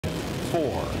4,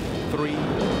 3, 2, 1,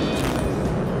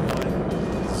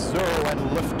 0, and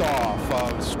liftoff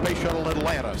of Space Shuttle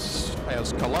Atlantis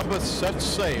as Columbus sets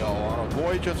sail on a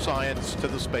voyage of science to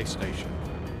the space station.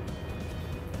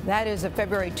 That is a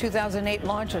February 2008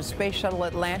 launch of Space Shuttle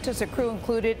Atlantis. A crew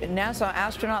included NASA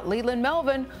astronaut Leland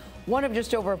Melvin, one of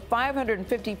just over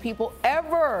 550 people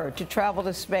ever to travel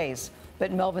to space.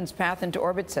 But Melvin's path into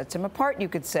orbit sets him apart, you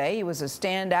could say. He was a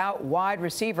standout wide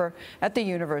receiver at the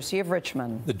University of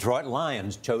Richmond. The Detroit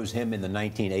Lions chose him in the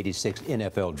 1986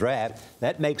 NFL Draft.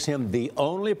 That makes him the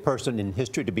only person in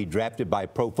history to be drafted by a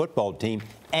pro football team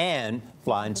and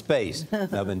fly in space.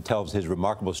 Melvin tells his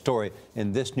remarkable story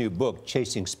in this new book,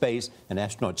 Chasing Space, an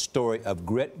astronaut's story of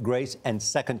grit, grace, and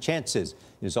second chances.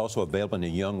 It is also available in the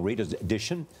Young Readers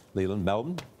edition. Leland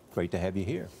Melvin, great to have you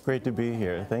here. Great to be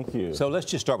here. Thank you. So let's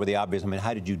just start with the obvious. I mean,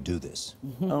 how did you do this?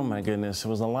 Oh, my goodness. There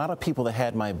was a lot of people that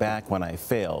had my back when I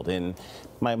failed. And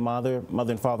my mother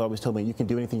and father always told me, you can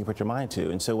do anything you put your mind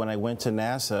to. And so when I went to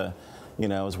NASA, you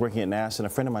know, I was working at NASA, and a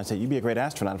friend of mine said, you'd be a great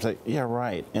astronaut. I was like, yeah,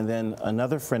 right. And then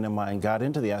another friend of mine got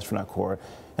into the astronaut corps,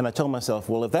 and I told myself,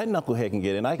 well, if that knucklehead can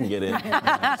get in, I can get in.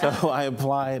 So I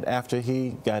applied after he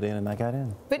got in, and I got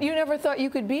in. But you never thought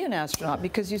you could be an astronaut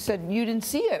because you said you didn't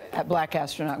see a black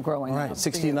astronaut growing up. Right,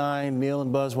 69, Neil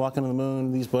and Buzz walking on the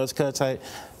moon, these buzz cuts,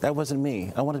 that wasn't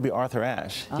me. I wanted to be Arthur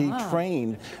Ashe. He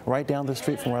trained right down the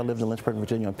street from where I lived in Lynchburg,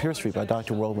 Virginia, on Pierce Street by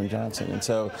Dr. Roland Johnson. And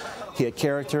so he had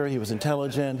character, he was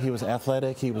intelligent, he was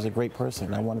athletic, he was a great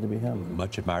person. I wanted to be him.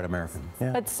 Much admired American.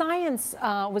 Yeah. But science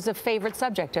was a favorite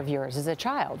subject of yours as a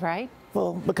child, right?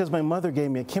 Well, because my mother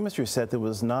gave me a chemistry set that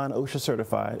was non-OSHA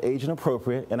certified, age and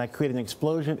appropriate, and I created an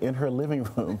explosion in her living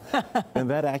room, and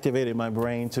that activated my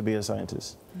brain to be a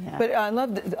scientist. Yeah. But I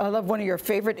love one of your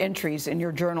favorite entries in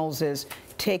your journals is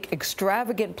take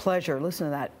extravagant pleasure, listen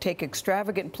to that, take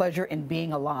extravagant pleasure in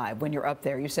being alive when you're up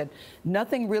there. You said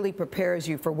nothing really prepares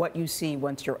you for what you see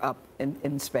once you're up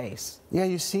in space. Yeah,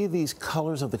 you see these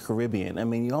colors of the Caribbean. I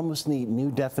mean, you almost need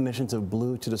new definitions of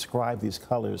blue to describe these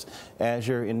colors.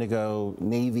 Azure, indigo,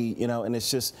 navy, you know, and it's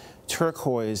just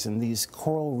turquoise and these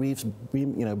coral reefs, you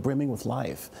know, brimming with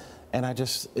life. And it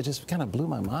just kind of blew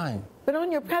my mind. But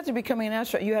on your path to becoming an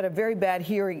astronaut, you had a very bad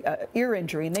ear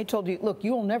injury, and they told you, look,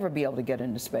 you will never be able to get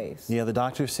into space. Yeah, the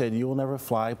doctor said, you will never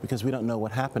fly because we don't know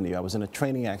what happened to you. I was in a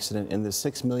training accident in this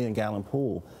 6 million gallon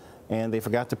pool, and they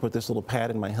forgot to put this little pad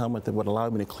in my helmet that would allow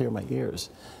me to clear my ears.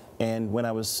 And when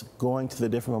I was going to the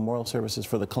different memorial services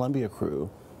for the Columbia crew,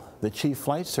 the chief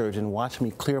flight surgeon watched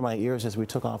me clear my ears as we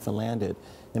took off and landed,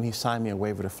 and he signed me a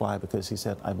waiver to fly because he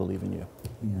said, I believe in you.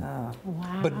 Yeah.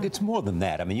 Wow. But it's more than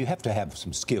that. I mean, you have to have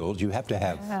some skills. You have to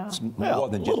have more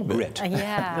than just grit.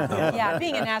 Yeah,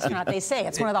 being an astronaut, they say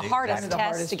it's one of the hardest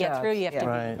tests to get through. You have to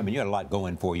Right. I mean, you had a lot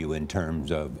going for you in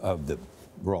terms of the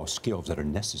raw skills that are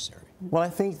necessary. Well, I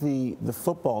think the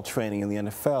football training in the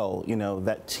NFL, you know,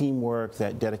 that teamwork,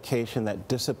 that dedication, that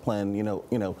discipline, you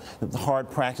know, the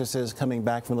hard practices, coming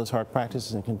back from those hard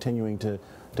practices and continuing to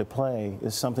play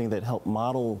is something that helped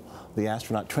model the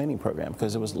astronaut training program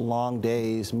because it was long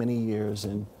days, many years,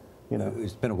 and, you know.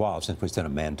 It's been a while since we sent a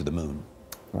man to the moon.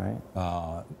 Right.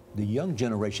 The young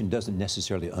generation doesn't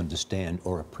necessarily understand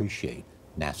or appreciate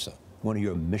NASA. One of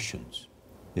your missions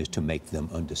is to make them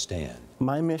understand.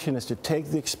 My mission is to take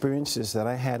the experiences that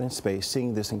I had in space,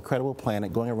 seeing this incredible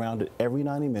planet, going around it every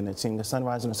 90 minutes, seeing the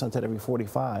sunrise and the sunset every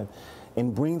 45,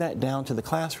 and bring that down to the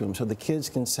classroom so the kids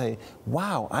can say,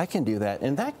 wow, I can do that.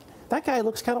 And that guy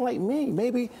looks kind of like me.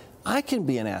 Maybe I can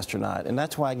be an astronaut. And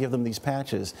that's why I give them these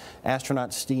patches,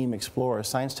 astronaut, STEAM, explorer,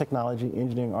 science, technology,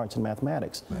 engineering, arts, and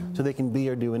mathematics, so they can be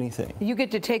or do anything. You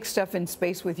get to take stuff in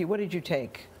space with you. What did you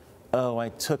take? Oh, I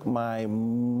took my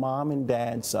mom and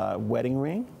dad's wedding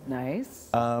ring. Nice.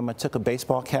 I took a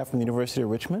baseball cap from the University of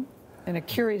Richmond. And a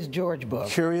Curious George book.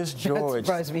 Curious George. That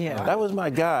surprised me. Yeah. That was my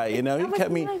guy, you know.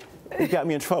 He got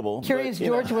me in trouble. Curious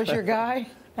George was your guy?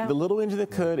 The Little Engine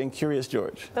That Could and Curious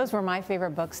George. Those were my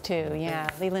favorite books, too. Yeah,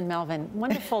 Leland Melvin,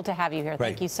 wonderful to have you here.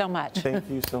 Thank you so much. Thank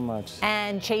you so much.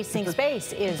 And Chasing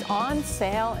Space is on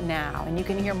sale now. And you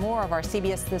can hear more of our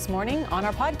CBS This Morning on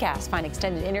our podcast. Find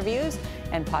extended interviews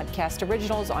and podcast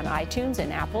originals on iTunes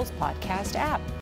and Apple's podcast app.